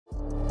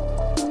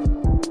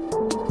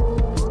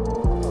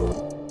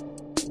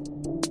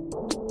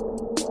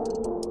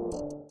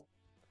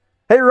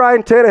Hey,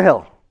 Ryan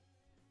Tannehill,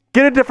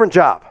 get a different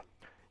job.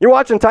 You're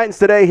watching Titans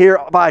Today here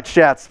by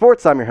Chat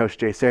Sports. I'm your host,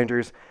 Jay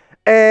Sanders,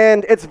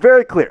 and it's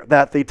very clear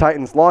that the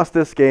Titans lost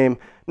this game,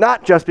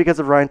 not just because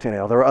of Ryan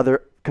Tannehill. There are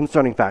other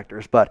concerning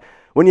factors, but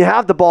when you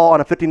have the ball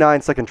on a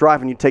 59-second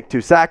drive and you take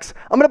 2 sacks,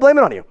 I'm going to blame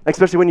it on you,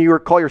 especially when you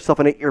call yourself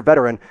an 8-year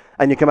veteran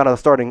and you come out of the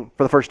starting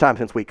for the first time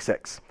since week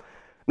 6.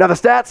 Now, the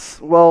stats,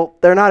 well,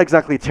 they're not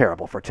exactly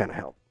terrible for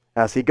Tannehill,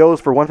 as he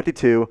goes for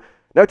 152,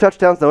 no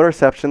touchdowns, no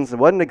interceptions. It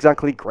wasn't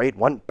exactly great,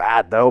 wasn't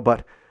bad, though,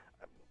 but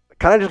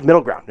kind of just middle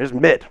ground, just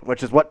mid,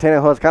 which is what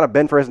Tannehill has kind of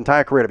been for his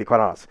entire career, to be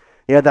quite honest.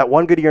 He had that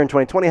one good year in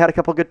 2020, had a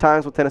couple good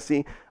times with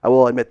Tennessee, I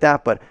will admit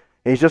that, but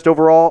he's just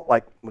overall,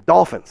 like with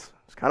Dolphins,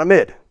 it's kind of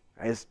mid.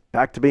 He's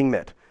back to being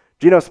mid.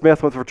 Geno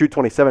Smith went for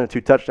 227 and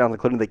 2 touchdowns,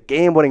 including the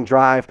game-winning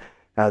drive,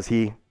 as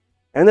he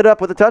ended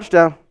up with a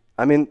touchdown.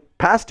 I mean,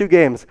 past 2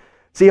 games,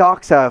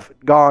 Seahawks have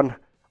gone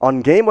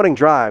on game-winning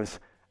drives,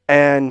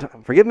 and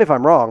forgive me if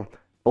I'm wrong,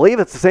 I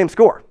believe it's the same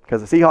score,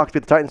 because the Seahawks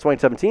beat the Titans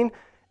 2017,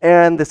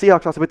 and the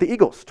Seahawks also beat the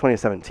Eagles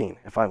 2017,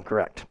 if I'm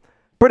correct.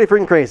 Pretty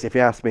freaking crazy, if you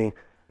ask me.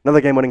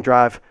 Another game-winning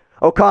drive.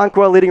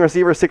 Okonkwo, leading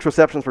receiver, 6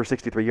 receptions for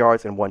 63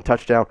 yards and 1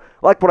 touchdown.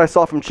 Like what I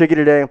saw from Chiggy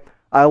today.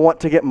 I want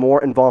to get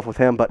more involved with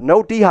him, but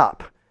no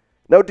D-Hop.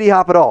 No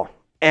D-Hop at all.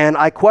 And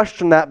I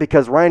question that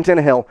because Ryan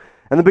Tannehill,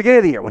 in the beginning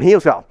of the year, when he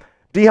was out,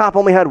 D-Hop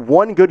only had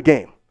 1 good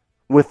game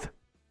with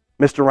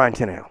Mr. Ryan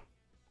Tannehill.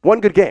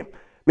 1 good game.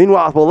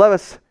 Meanwhile, with Will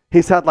Levis,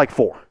 he's had like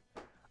 4.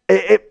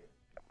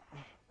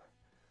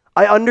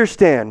 I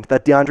understand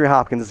that DeAndre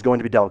Hopkins is going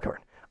to be double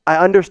covered. I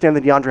understand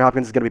that DeAndre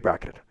Hopkins is going to be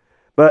bracketed.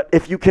 But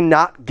if you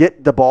cannot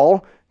get the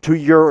ball to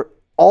your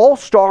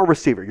all-star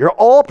receiver, your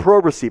all-pro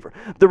receiver,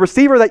 the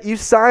receiver that you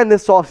signed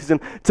this offseason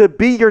to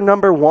be your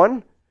number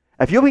 1,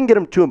 if you can get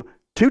him to him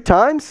 2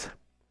 times,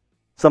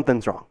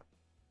 something's wrong.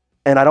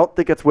 And I don't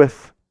think it's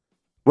with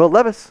Will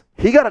Levis.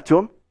 He got it to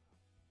him.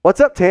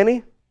 What's up,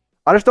 Tanny?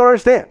 I just don't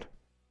understand.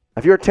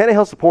 If you're a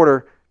Tannehill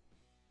supporter,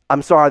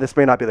 I'm sorry, this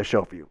may not be the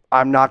show for you.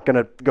 I'm not going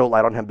to go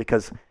light on him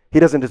because he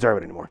doesn't deserve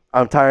it anymore.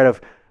 I'm tired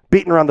of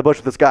beating around the bush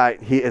with this guy.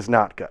 He is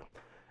not good.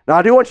 Now,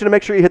 I do want you to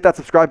make sure you hit that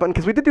subscribe button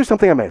because we did do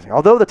something amazing.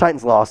 Although the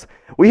Titans lost,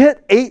 we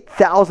hit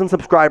 8,000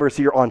 subscribers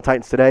here on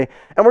Titans Today,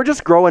 and we're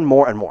just growing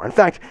more and more. In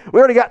fact, we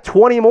already got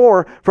 20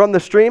 more from the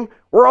stream.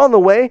 We're on the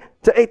way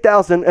to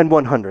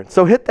 8,100.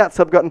 So hit that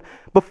sub button.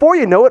 Before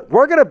you know it,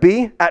 we're going to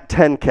be at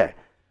 10K.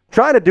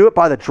 Trying to do it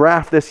by the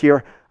draft this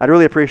year. I'd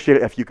really appreciate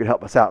it if you could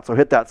help us out. So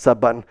hit that sub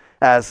button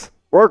as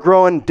we're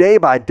growing day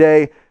by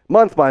day,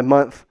 month by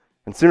month,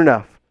 and soon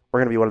enough, we're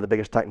going to be one of the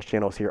biggest Titans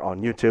channels here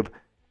on YouTube,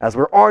 as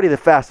we're already the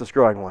fastest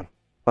growing one.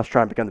 Let's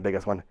try and become the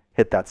biggest one.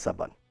 Hit that sub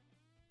button.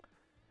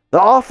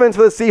 The offense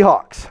for the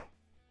Seahawks,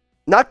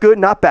 not good,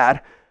 not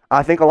bad.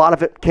 I think a lot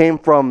of it came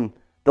from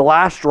the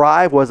last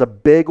drive was a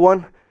big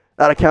one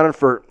that accounted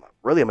for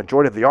really a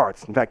majority of the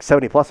yards. In fact,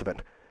 70 plus of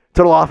it.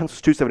 Total offense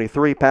was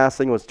 273,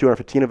 passing was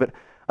 215 of it.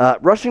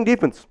 Rushing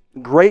defense,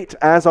 great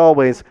as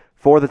always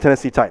for the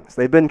Tennessee Titans.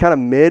 They've been kind of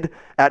mid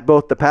at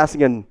both the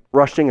passing and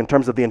rushing in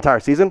terms of the entire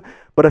season.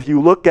 But if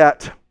you look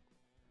at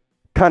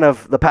kind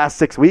of the past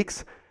 6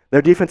 weeks,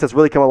 their defense has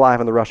really come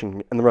alive in the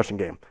rushing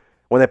game.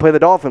 When they play the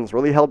Dolphins,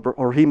 really held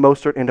Raheem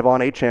Mostert and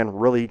Devon Achane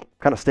really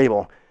kind of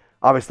stable.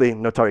 Obviously,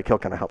 no Tyreek Hill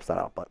kind of helps that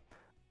out. But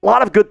a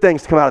lot of good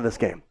things to come out of this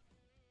game.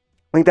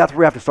 I think that's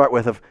where we have to start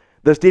with. If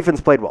this defense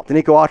played well.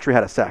 Danico Autry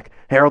had a sack.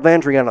 Harold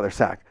Landry got another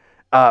sack.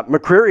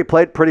 McCreary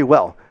played pretty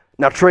well.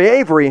 Now, Trey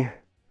Avery,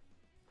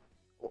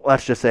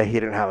 let's just say he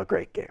didn't have a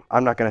great game.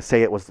 I'm not going to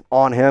say it was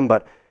on him,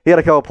 but he had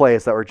a couple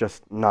plays that were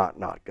just not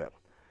good.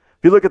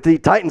 If you look at the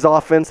Titans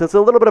offense, it's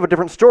a little bit of a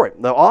different story.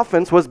 The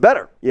offense was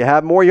better. You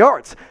have more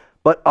yards,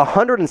 but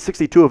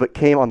 162 of it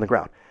came on the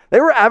ground.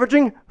 They were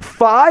averaging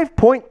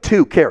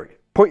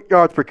 5.2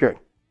 yards per carry.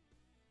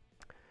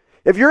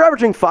 If you're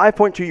averaging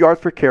 5.2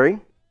 yards per carry,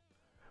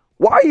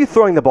 why are you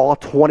throwing the ball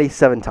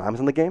 27 times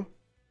in the game?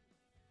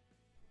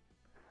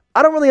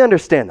 I don't really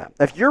understand that.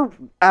 If you're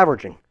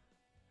averaging,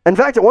 in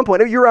fact, at one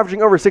point, if you're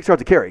averaging over 6 yards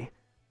a carry,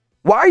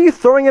 why are you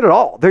throwing it at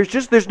all?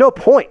 There's no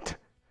point.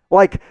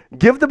 Like,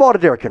 give the ball to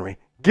Derrick Henry,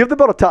 give the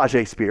ball to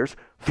Tyjae Spears,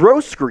 throw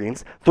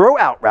screens, throw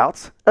out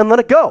routes, and let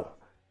it go.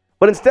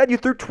 But instead, you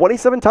threw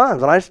 27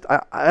 times. And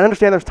I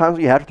understand there's times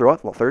when you have to throw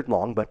it third and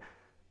long, but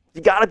you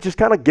got to just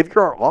kind of give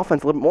your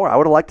offense a little bit more. I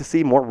would have liked to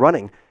see more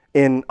running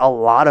in a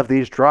lot of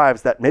these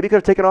drives that maybe could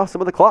have taken off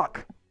some of the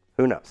clock.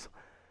 Who knows?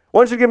 Why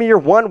don't you give me your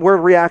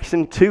one-word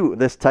reaction to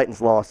this Titans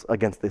loss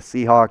against the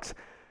Seahawks?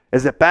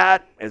 Is it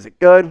bad? Is it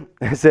good?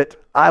 Is it,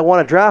 I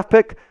want a draft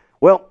pick?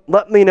 Well,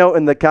 let me know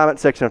in the comment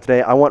section of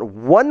today. I want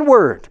one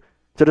word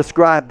to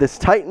describe this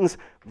Titans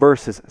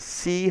versus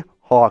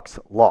Seahawks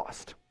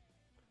loss.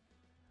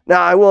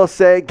 Now, I will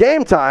say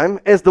Game Time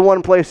is the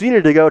one place you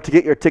need to go to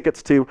get your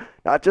tickets to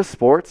not just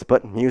sports,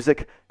 but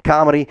music,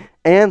 comedy,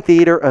 and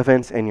theater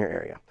events in your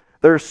area.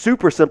 They're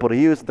super simple to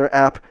use. Their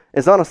app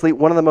is honestly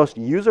one of the most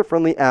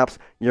user-friendly apps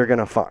you're going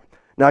to find.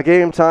 Now,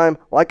 Game Time,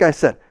 like I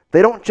said,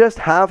 they don't just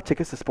have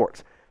tickets to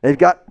sports. They've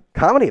got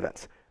comedy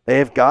events.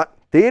 They've got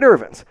theater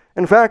events.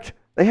 In fact,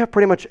 they have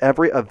pretty much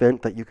every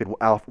event that you could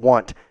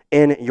want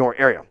in your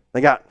area.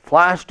 They got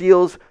flash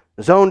deals,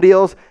 zone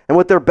deals, and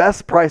with their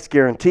best price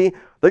guarantee,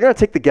 they're going to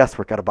take the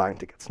guesswork out of buying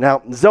tickets.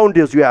 Now, zone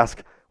deals, you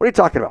ask, what are you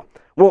talking about?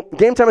 Well,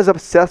 Game Time is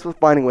obsessed with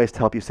finding ways to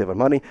help you save on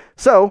money.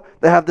 So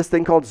they have this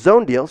thing called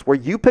zone deals where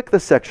you pick the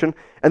section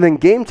and then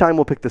Game Time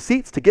will pick the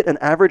seats to get an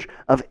average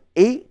of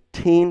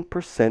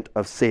 18%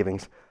 of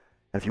savings.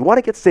 And if you want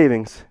to get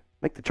savings,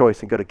 make the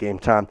choice and go to Game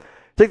Time.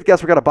 Take the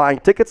guesswork out of buying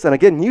tickets. And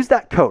again, use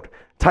that code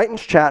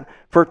TitansChat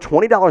for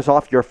 $20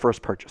 off your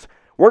first purchase.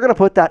 We're going to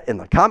put that in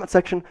the comment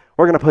section.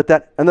 We're going to put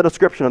that in the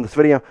description of this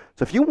video.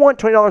 So if you want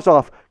 $20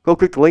 off, go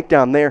click the link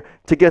down there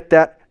to get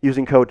that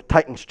using code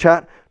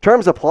TitansChat.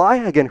 Terms apply.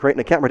 Again, create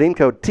an account, redeem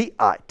code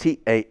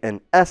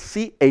TITANSCHAT,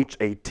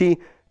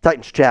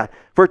 TitansChat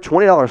for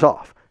 $20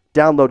 off.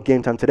 Download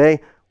Game Time today.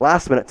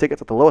 Last minute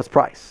tickets at the lowest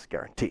price,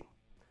 guaranteed.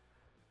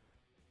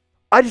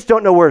 I just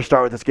don't know where to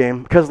start with this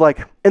game because,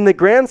 like, in the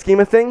grand scheme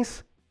of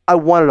things, I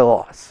wanted a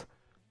loss.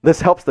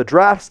 This helps the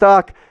draft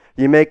stock.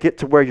 You make it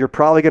to where you're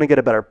probably going to get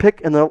a better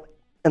pick in the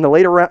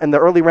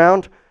early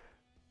round.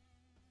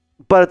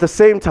 But at the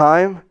same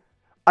time,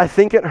 I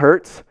think it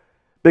hurts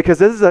because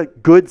this is a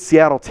good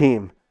Seattle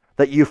team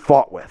that you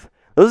fought with.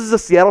 This is a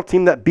Seattle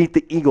team that beat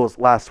the Eagles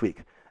last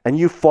week and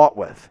you fought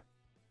with.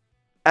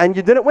 And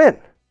you didn't win.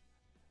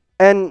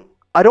 And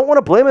I don't want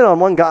to blame it on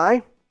one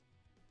guy,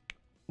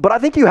 but I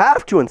think you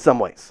have to in some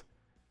ways.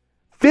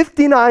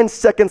 59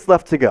 seconds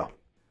left to go.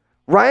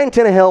 Ryan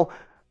Tannehill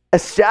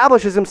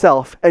establishes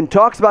himself and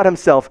talks about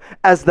himself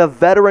as the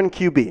veteran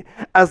QB,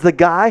 as the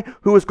guy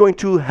who is going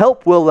to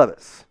help Will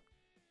Levis.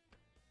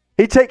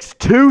 He takes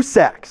 2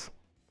 sacks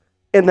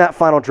in that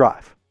final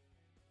drive.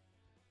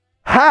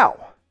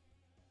 How?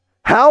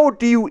 How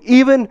do you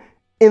even,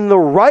 in the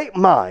right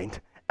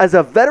mind, as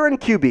a veteran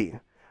QB,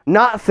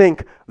 not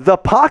think the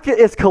pocket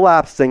is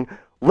collapsing,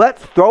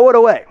 let's throw it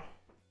away?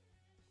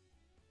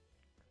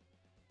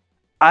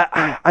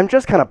 I'm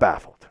just kind of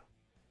baffled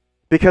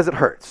because it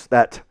hurts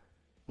that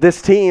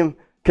this team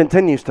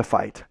continues to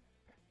fight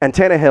and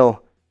Tannehill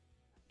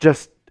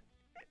just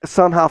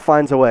somehow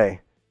finds a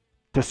way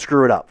to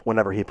screw it up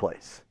whenever he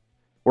plays.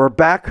 We're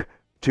back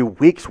to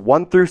weeks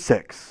 1 through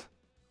 6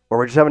 where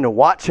we're just having to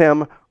watch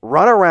him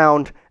run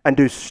around and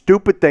do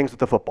stupid things with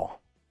the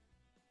football.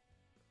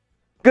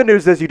 Good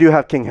news is you do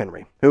have King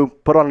Henry, who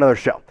put on another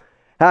show.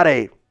 Had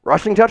a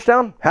rushing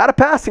touchdown, had a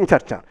passing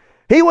touchdown.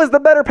 He was the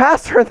better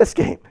passer in this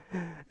game.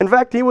 In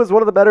fact, he was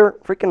one of the better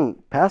freaking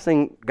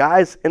passing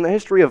guys in the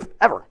history of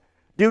ever.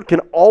 Dude can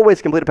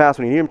always complete a pass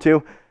when you need him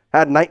to.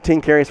 Had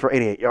 19 carries for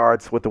 88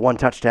 yards with the 1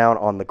 touchdown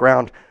on the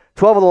ground.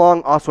 12 of the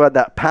long, also had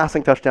that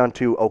passing touchdown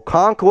to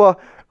Okonkwo,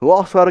 who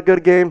also had a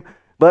good game.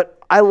 But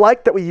I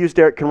like that we used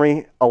Derrick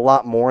Henry a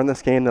lot more in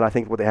this game than I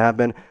think what they have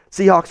been.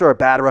 Seahawks are a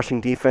bad rushing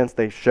defense.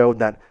 They showed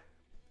that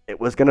it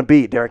was going to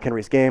be Derrick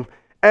Henry's game.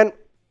 And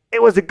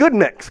it was a good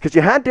mix because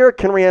you had Derrick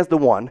Henry as the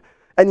 1,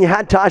 and you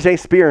had Tyjae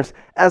Spears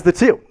as the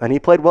 2, and he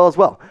played well as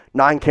well.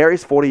 9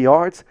 carries, 40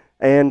 yards,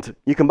 and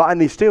you combine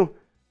these two,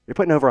 you're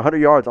putting over 100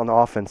 yards on the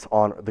offense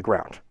on the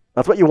ground.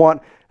 That's what you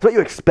want. That's what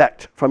you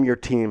expect from your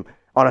team,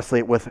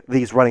 honestly, with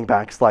these running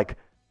backs like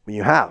when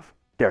you have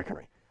Derrick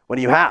Henry, when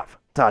you have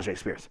Tyjae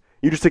Spears.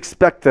 You just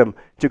expect them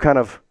to kind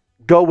of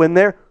go in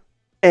there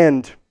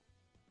and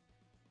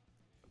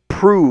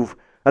prove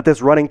that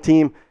this running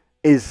team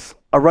is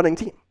a running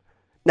team.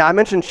 Now, I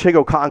mentioned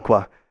Chig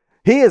Okonkwo.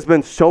 He has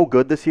been so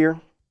good this year.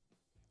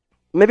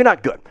 Maybe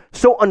not good.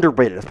 So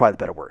underrated is probably the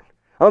better word.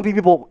 I don't think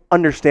people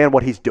understand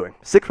what he's doing.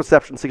 6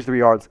 receptions, 63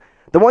 yards.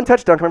 The 1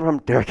 touchdown coming from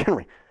Derrick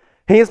Henry.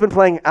 He has been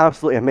playing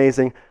absolutely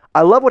amazing.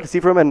 I love what to see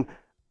from him, and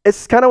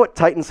it's kind of what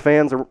Titans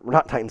fans, or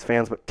not Titans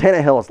fans, but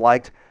Tannehill has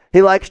liked.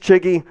 He likes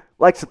Chiggy,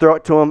 likes to throw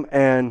it to him,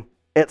 and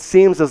it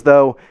seems as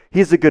though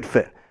he's a good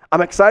fit.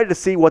 I'm excited to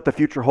see what the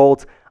future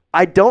holds.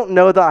 I don't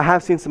know that I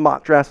have seen some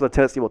mock drafts where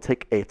Tennessee will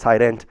take a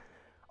tight end.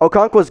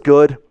 Okonkwo's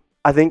good.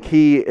 I think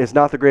he is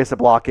not the greatest at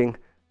blocking.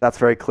 That's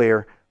very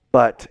clear.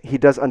 But he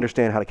does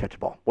understand how to catch a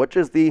ball, which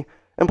is the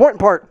important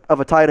part of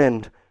a tight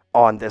end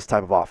on this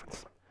type of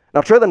offense.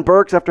 Now, Treylon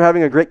Burks, after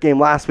having a great game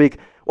last week,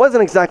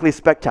 wasn't exactly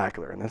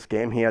spectacular in this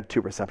game. He had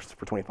 2 receptions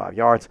for 25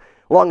 yards,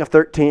 long of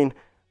 13.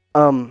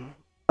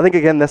 I think,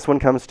 again, this one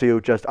comes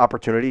to just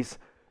opportunities.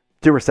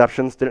 2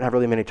 receptions, didn't have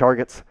really many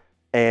targets.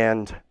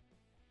 And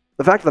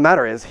the fact of the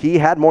matter is he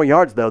had more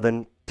yards, though,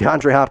 than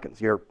DeAndre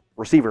Hopkins, your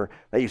receiver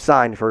that you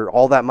signed for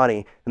all that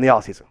money in the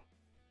offseason.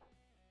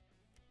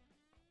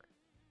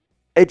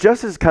 It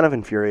just is kind of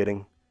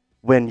infuriating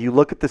when you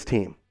look at this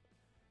team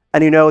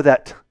and you know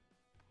that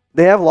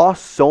they have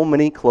lost so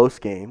many close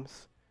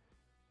games.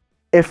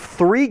 If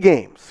 3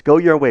 games go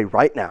your way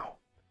right now,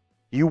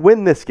 you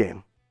win this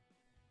game,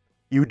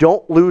 you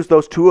don't lose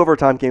those 2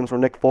 overtime games where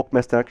Nick Folk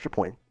missed an extra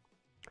point,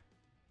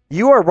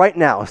 you are right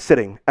now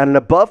sitting at an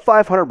above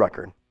 500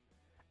 record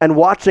and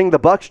watching the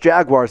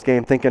Bucs-Jaguars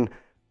game thinking,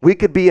 we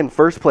could be in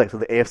first place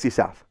with the AFC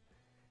South.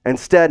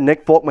 Instead,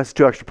 Nick Folk missed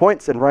 2 extra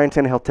points, and Ryan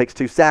Tannehill takes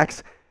 2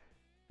 sacks,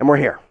 and we're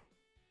here.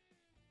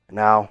 And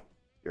now,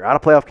 you're out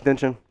of playoff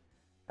contention,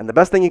 and the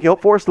best thing you can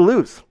hope for is to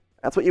lose.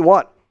 That's what you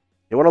want.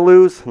 You want to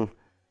lose, and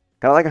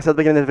Kind of like I said at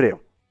the beginning of the video.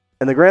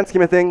 In the grand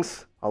scheme of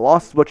things, a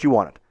loss is what you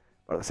wanted.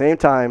 But at the same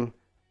time,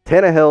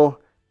 Tannehill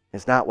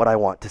is not what I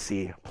want to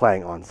see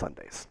playing on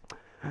Sundays.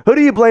 Who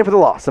do you blame for the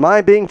loss? Am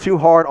I being too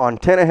hard on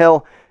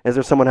Tannehill? Is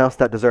there someone else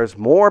that deserves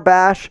more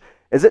bash?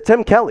 Is it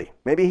Tim Kelly?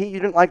 Maybe you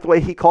didn't like the way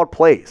he called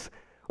plays.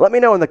 Let me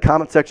know in the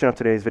comment section of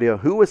today's video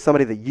who was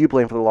somebody that you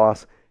blame for the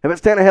loss. If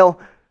it's Tannehill,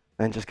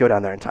 then just go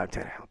down there and type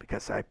Tannehill,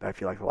 because I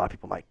feel like a lot of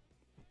people might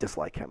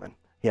dislike him, and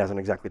he hasn't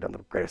exactly done the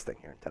greatest thing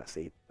here in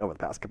Tennessee over the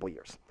past couple of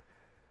years.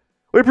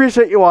 We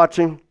appreciate you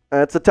watching.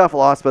 It's a tough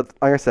loss, but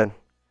like I said,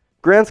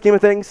 grand scheme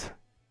of things,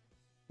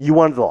 you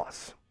wanted the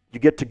loss. You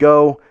get to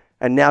go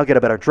and now get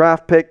a better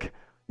draft pick.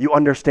 You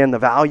understand the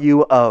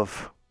value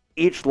of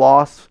each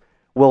loss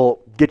will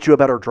get you a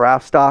better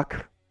draft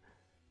stock.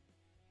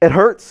 It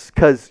hurts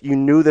because you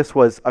knew this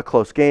was a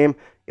close game.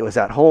 It was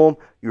at home.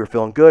 You were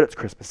feeling good. It's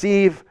Christmas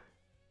Eve.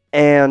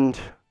 And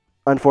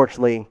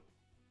unfortunately,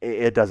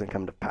 it doesn't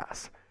come to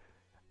pass.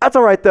 That's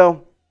all right,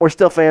 though. We're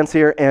still fans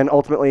here. And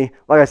ultimately,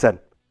 like I said,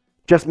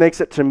 just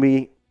makes it to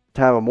me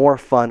to have a more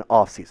fun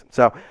offseason.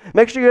 So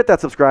make sure you hit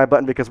that subscribe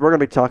button, because we're going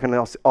to be talking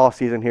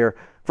offseason here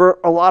for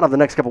a lot of the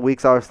next couple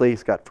weeks. Obviously,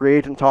 it's got free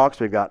agent talks.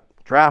 We've got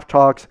draft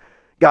talks.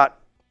 Got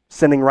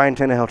sending Ryan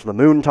Tannehill to the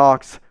moon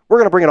talks. We're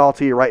going to bring it all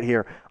to you right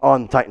here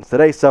on Titans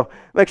Today. So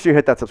make sure you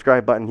hit that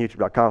subscribe button,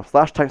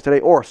 youtube.com/Titans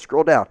Today, or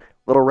scroll down,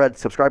 little red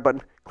subscribe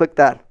button. Click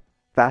that.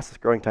 Fastest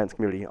growing Titans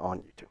community on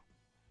YouTube.